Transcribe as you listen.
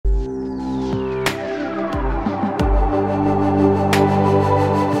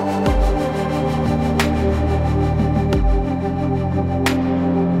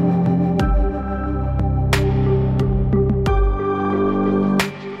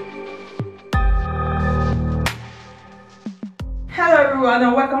everyone,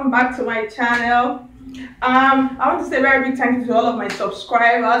 and welcome back to my channel. I want to say a very big thank you to all of my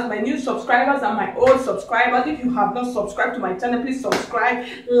subscribers, my new subscribers and my old subscribers. If you have not subscribed to my channel, please subscribe,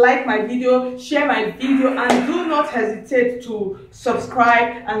 like my video, share my video, and do not hesitate to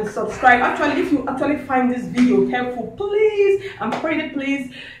subscribe. Actually, if you actually find this video helpful, please, I'm praying,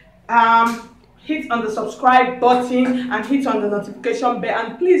 please hit on the subscribe button and hit on the notification bell,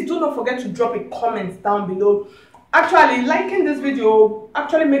 and please do not forget to drop a comment down below. Actually, liking this video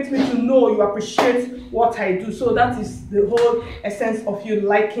actually makes me to know you appreciate what I do, so that is the whole essence of you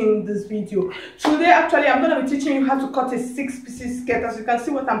liking this video. Today actually I'm going to be teaching you how to cut a 6-piece skirt. As you can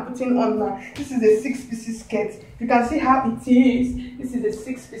see what I'm putting on now, this is a 6-piece skirt. You can see how it is. This is a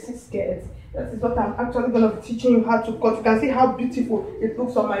 6-piece skirt. That is what I'm actually going to be teaching you how to cut. You can see how beautiful it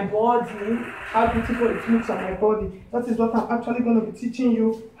looks on my body. How beautiful it looks on my body. That is what I'm actually going to be teaching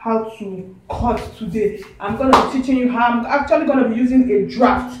you how to cut today. I'm going to be teaching you how I'm actually going to be using a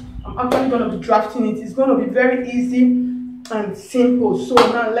draft. I'm actually going to be drafting it. It's going to be very easy and simple. So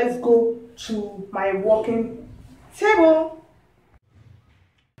now let's go to my working table.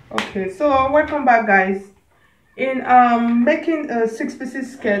 Okay, so welcome back, guys. In making a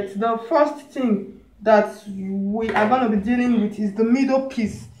 6-piece skirt, the first thing that we are going to be dealing with is the middle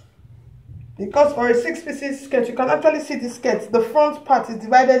piece. Because for a 6-piece skirt, you can actually see the skirt. The front part is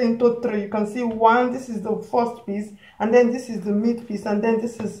divided into 3. You can see one. This is the first piece, and then this is the mid piece, and then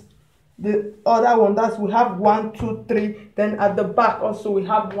this is the other one. That's we have 1, 2, 3. Then at the back also we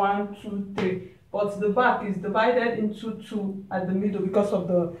have 1, 2, 3. But the back is divided into 2 at the middle because of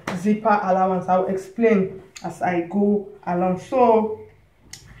the zipper allowance. I'll explain as I go along. So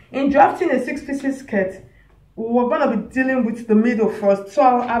in drafting a 6-piece skirt, we're going to be dealing with the middle first. So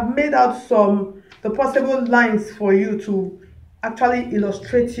I've made out the possible lines for you to actually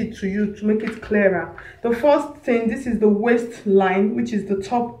illustrate it to you to make it clearer. The first thing, this is the waist line, which is the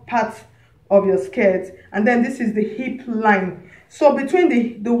top part of your skirt, and then this is the hip line. So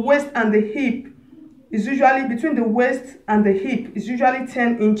between the waist and the hip is usually between the waist and the hip is usually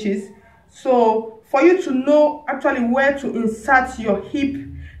 10 inches. So for you to know actually where to insert your hip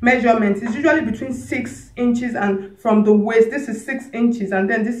measurement is usually between 6 inches, and from the waist this is 6 inches, and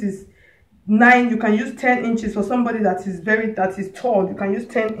then this is 9. You can use 10 inches for somebody that is tall. You can use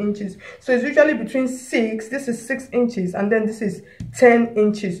 10 inches. So it's usually between 6. This is 6 inches, and then this is 10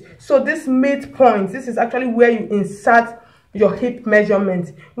 inches. So this midpoint, this is actually where you insert your hip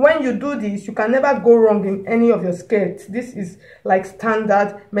measurement. When you do this, you can never go wrong in any of your skirts. This is like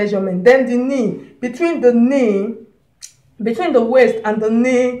standard measurement. Then the knee, between the waist and the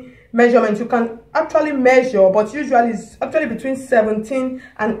knee measurement, you can actually measure, but usually it's actually between 17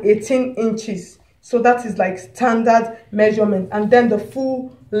 and 18 inches. So that is like standard measurement. And then the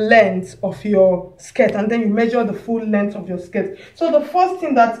full length of your skirt, and then you measure the full length of your skirt. So the first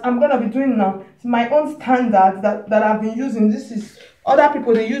thing that I'm going to be doing now is my own standard that I've been using. This is other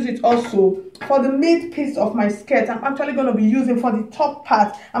people, they use it also. For the mid piece of my skirt, I'm actually going to be using, for the top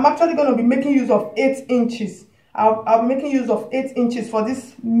part, I'm actually going to be making use of 8 inches. I'm making use of 8 inches for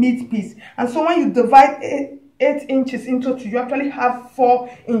this mid piece. And so when you divide 8 inches into 2, you actually have 4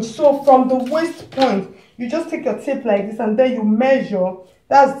 inches. So from the waist point, you just take your tape like this, and then you measure.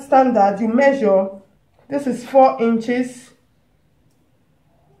 That's standard. You measure. This is 4 inches.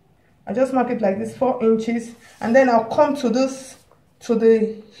 I just mark it like this, 4 inches. And then I'll come to this, to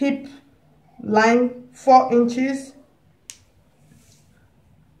the hip line, 4 inches.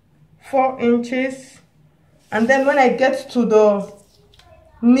 4 inches. And then when I get to the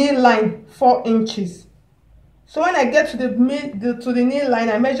knee line, 4 inches. So when I get to the knee line,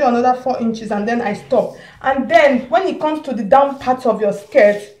 I measure another 4 inches, and then I stop. And then when it comes to the down part of your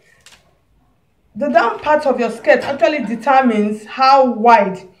skirt, the down part of your skirt actually determines how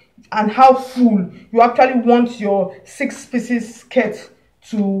wide and how full you actually want your 6-piece skirt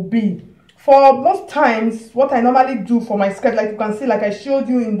to be. For most times, what I normally do for my skirt, like you can see, like I showed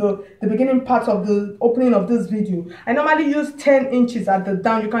you in the beginning part of the opening of this video, I normally use 10 inches at the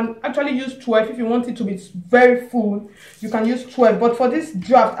down. You can actually use 12 if you want it to be very full. You can use 12, but for this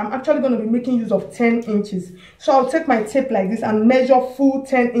draft, I'm actually going to be making use of 10 inches. So I'll take my tape like this and measure full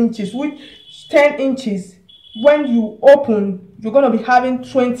 10 inches. With 10 inches, when you open, you're going to be having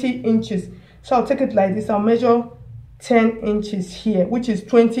 20 inches. So I'll take it like this. I'll measure 10 inches here, which is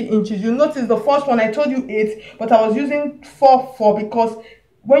 20 inches. You notice the first one I told you 8, but I was using 4 because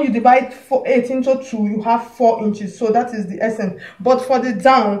when you divide 8 into 2, you have 4 inches. So that is the essence. But for the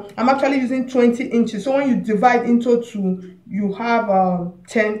down, I'm actually using 20 inches. So when you divide into 2, you have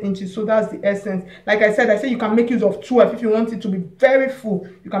 10 inches. So that's the essence. Like I said you can make use of 12 if you want it to be very full.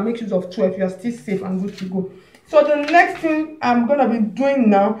 You can make use of 12. You are still safe and good to go. So the next thing I'm gonna be doing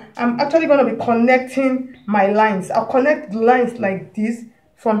now, I'm actually gonna be connecting my lines. I'll connect the lines like this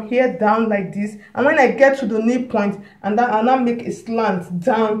from here down like this, and when I get to the knee point, and then I'll now make a slant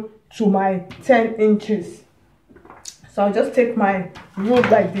down to my 10 inches. So I'll just take my rule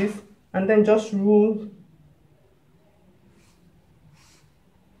like this and then just rule.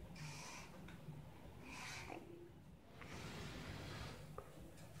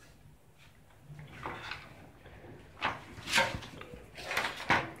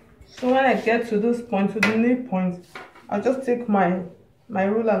 So when I get to this point, to the knee point, I'll just take my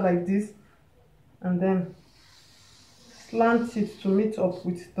ruler like this and then slant it to meet up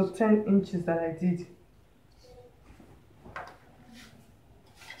with the 10 inches that I did.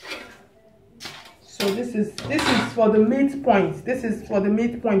 So this is for the midpoint. This is for the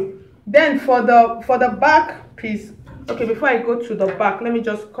midpoint. Then for the back piece, okay, before I go to the back, let me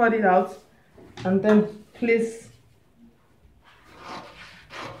just cut it out and then place.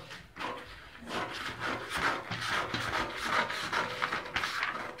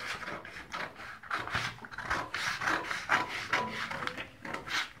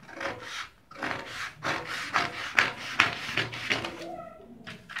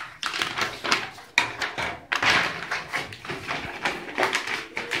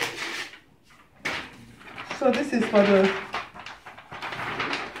 So this is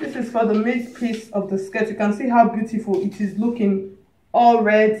for the mid piece of the skirt. You can see how beautiful it is looking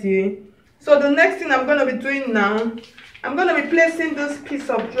already. So the next thing I'm going to be doing now, I'm going to be placing this piece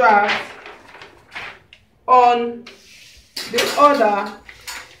of dress on the other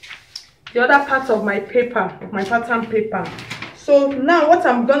part of my paper, of my pattern paper. So now what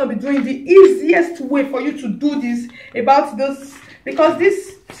I'm going to be doing, the easiest way for you to do this about this, because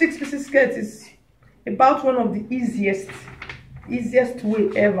this 6-piece skirt is about one of the easiest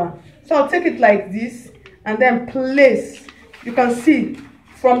way ever. So I'll take it like this and then place. You can see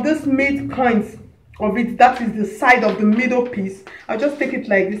from this midpoint of it, that is the side of the middle piece. I'll just take it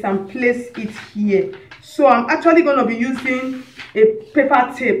like this and place it here. So I'm actually going to be using a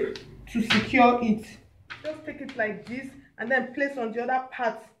paper tape to secure it. Just take it like this and then place on the other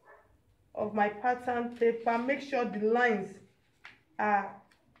part of my pattern paper. Make sure the lines are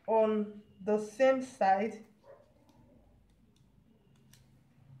on the same side.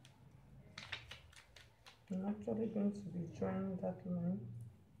 I'm actually going to be joining that line.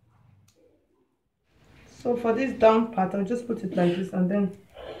 So for this down part, I'll just put it like this and then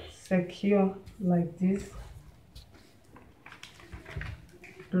secure like this.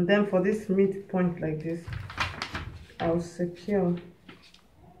 And then for this midpoint like this, I'll secure.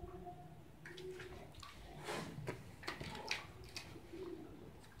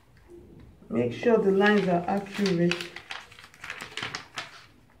 Make sure the lines are accurate.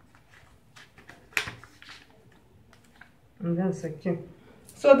 And then secure.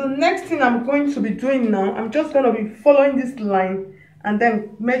 So the next thing I'm going to be doing now, I'm just going to be following this line and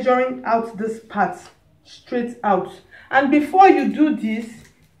then measuring out this part straight out. And before you do this,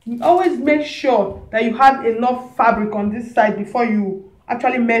 you always make sure that you have enough fabric on this side before you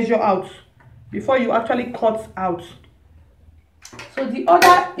actually measure out, before you actually cut out. So the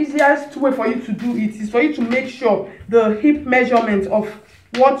other easiest way for you to do it is for you to make sure the hip measurement of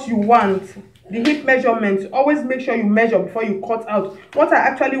what you want, the hip measurement, always make sure you measure before you cut out. What I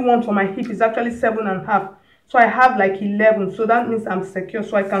actually want for my hip is actually 7.5. So I have like 11. So that means I'm secure,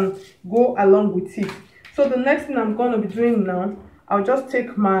 so I can go along with it. So the next thing I'm going to be doing now, I'll just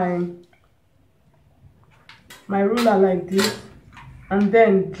take my ruler like this and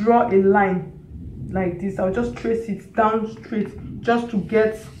then draw a line like this. I'll just trace it down straight just to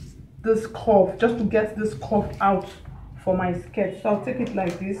get this curve, out for my skirt. So I'll take it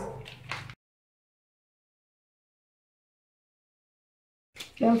like this.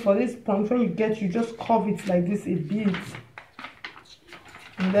 Then for this point, when you just curve it like this a bit,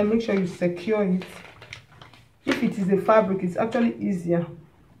 and then make sure you secure it. If it is a fabric, it's actually easier.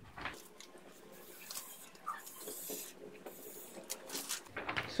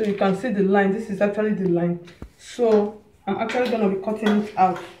 So you can see the line. This is actually the line. So I'm actually going to be cutting it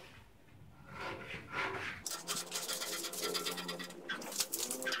out.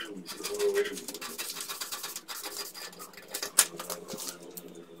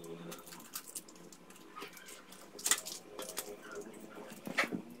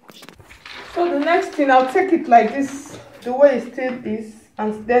 So the next thing, I'll take it like this, the way it still is,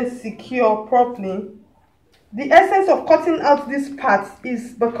 and then secure properly. The essence of cutting out this part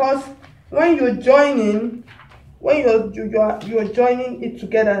is because when you're joining, you're joining it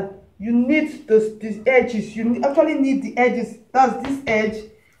together, you need these edges. You actually need the edges. That's this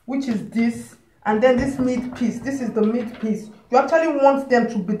edge, which is this, and then this mid piece, this is the mid piece. You actually want them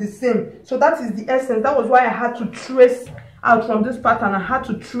to be the same. So that is the essence. That was why I had to trace out from this pattern. I had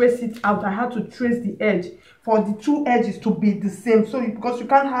to trace it out. I had to trace the edge for the two edges to be the same. So because you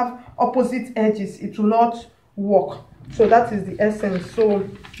can't have opposite edges, it will not work. So that is the essence. So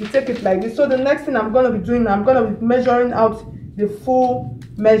you take it like this. So the next thing I'm going to be doing, I'm going to be measuring out the full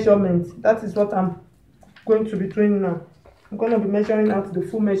measurement. That is what I'm going to be doing now. I'm going to be measuring out the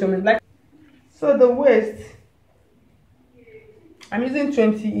full measurement. Like, so the waist, I'm using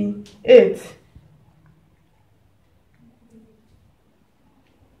 28,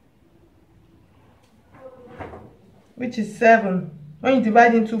 which is 7. When you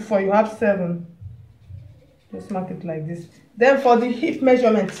divide into 4, you have 7. Just mark it like this. Then for the hip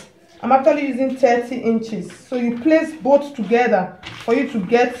measurement, I'm actually using 30 inches. So you place both together for you to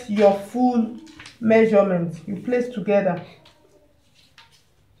get your full measurement. You place together.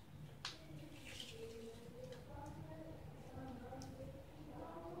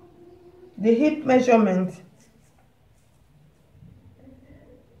 The hip measurement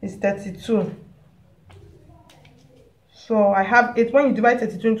is 32. So I have 8. When you divide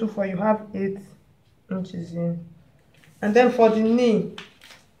 32 into 4, you have 8 inches in. And then for the knee,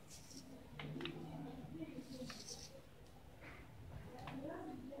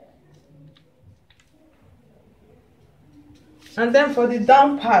 and then for the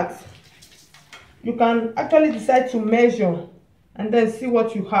down part, you can actually decide to measure and then see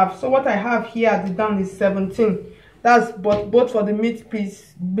what you have. So what I have here at the down is 17. That's both for the mid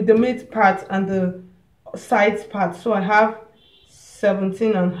piece, the mid part and the side part. So I have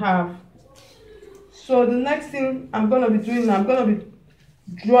 17.5. So the next thing I'm going to be doing, I'm going to be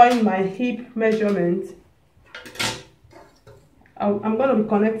drawing my hip measurement. I'm going to be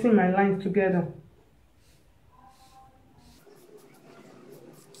connecting my lines together.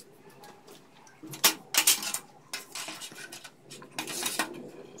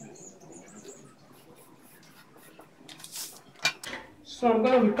 So I'm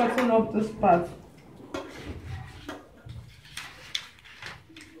going to be cutting off this part.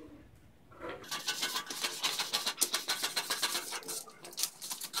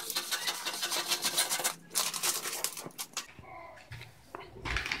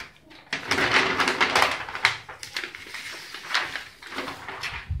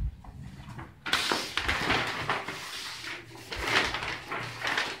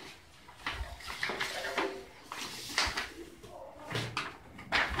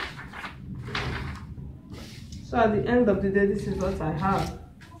 So at the end of the day, this is what I have.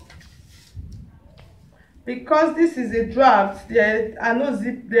 Because this is a draft, there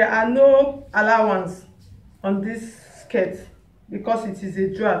are no allowance on this skirt because it is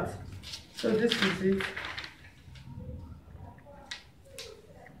a draft. So this is it.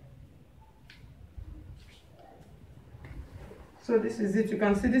 So this is it. You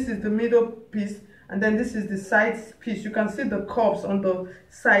can see this is the middle piece, and then this is the side piece. You can see the curves on the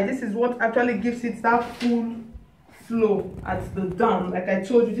side. This is what actually gives it that full flow at the down. Like I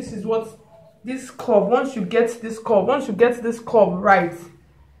told you, this is what this curve, once you get this curve right,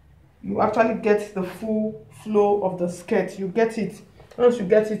 you actually get the full flow of the skirt. You get it once you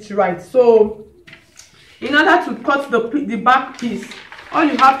get it right. So in order to cut the back piece, all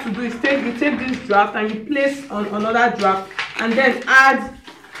you have to do is you take this draft and you place on another draft, and then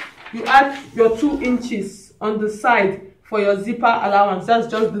you add your 2 inches on the side for your zipper allowance. That's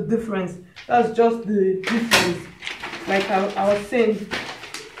just the difference. That's just the difference. Like I was saying,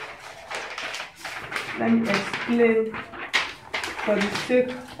 let me explain for the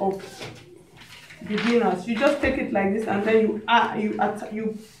sake of beginners. You just take it like this, and then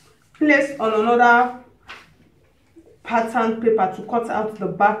you place on another pattern paper to cut out the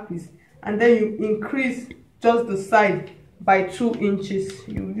back piece, and then you increase just the side by 2 inches.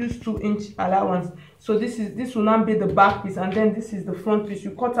 You use 2-inch allowance. So this will now be the back piece, and then this is the front piece.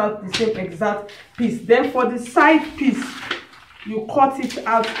 You cut out the same exact piece. Then for the side piece, you cut it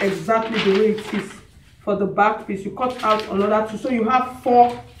out exactly the way it is. For the back piece, you cut out another 2. So you have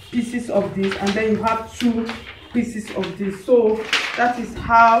 4 pieces of this, and then you have 2 pieces of this. So that is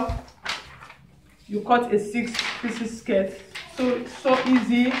how you cut a 6-piece skirt. So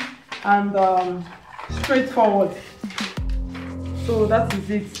easy and straightforward. So that is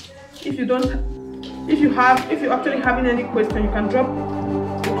it. If you actually having any question, you can drop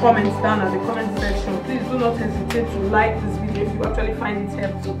the comments down at the comment section. Please do not hesitate to like this video if you actually find it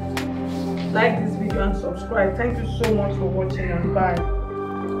helpful. Like this video and subscribe. Thank you so much for watching, and bye.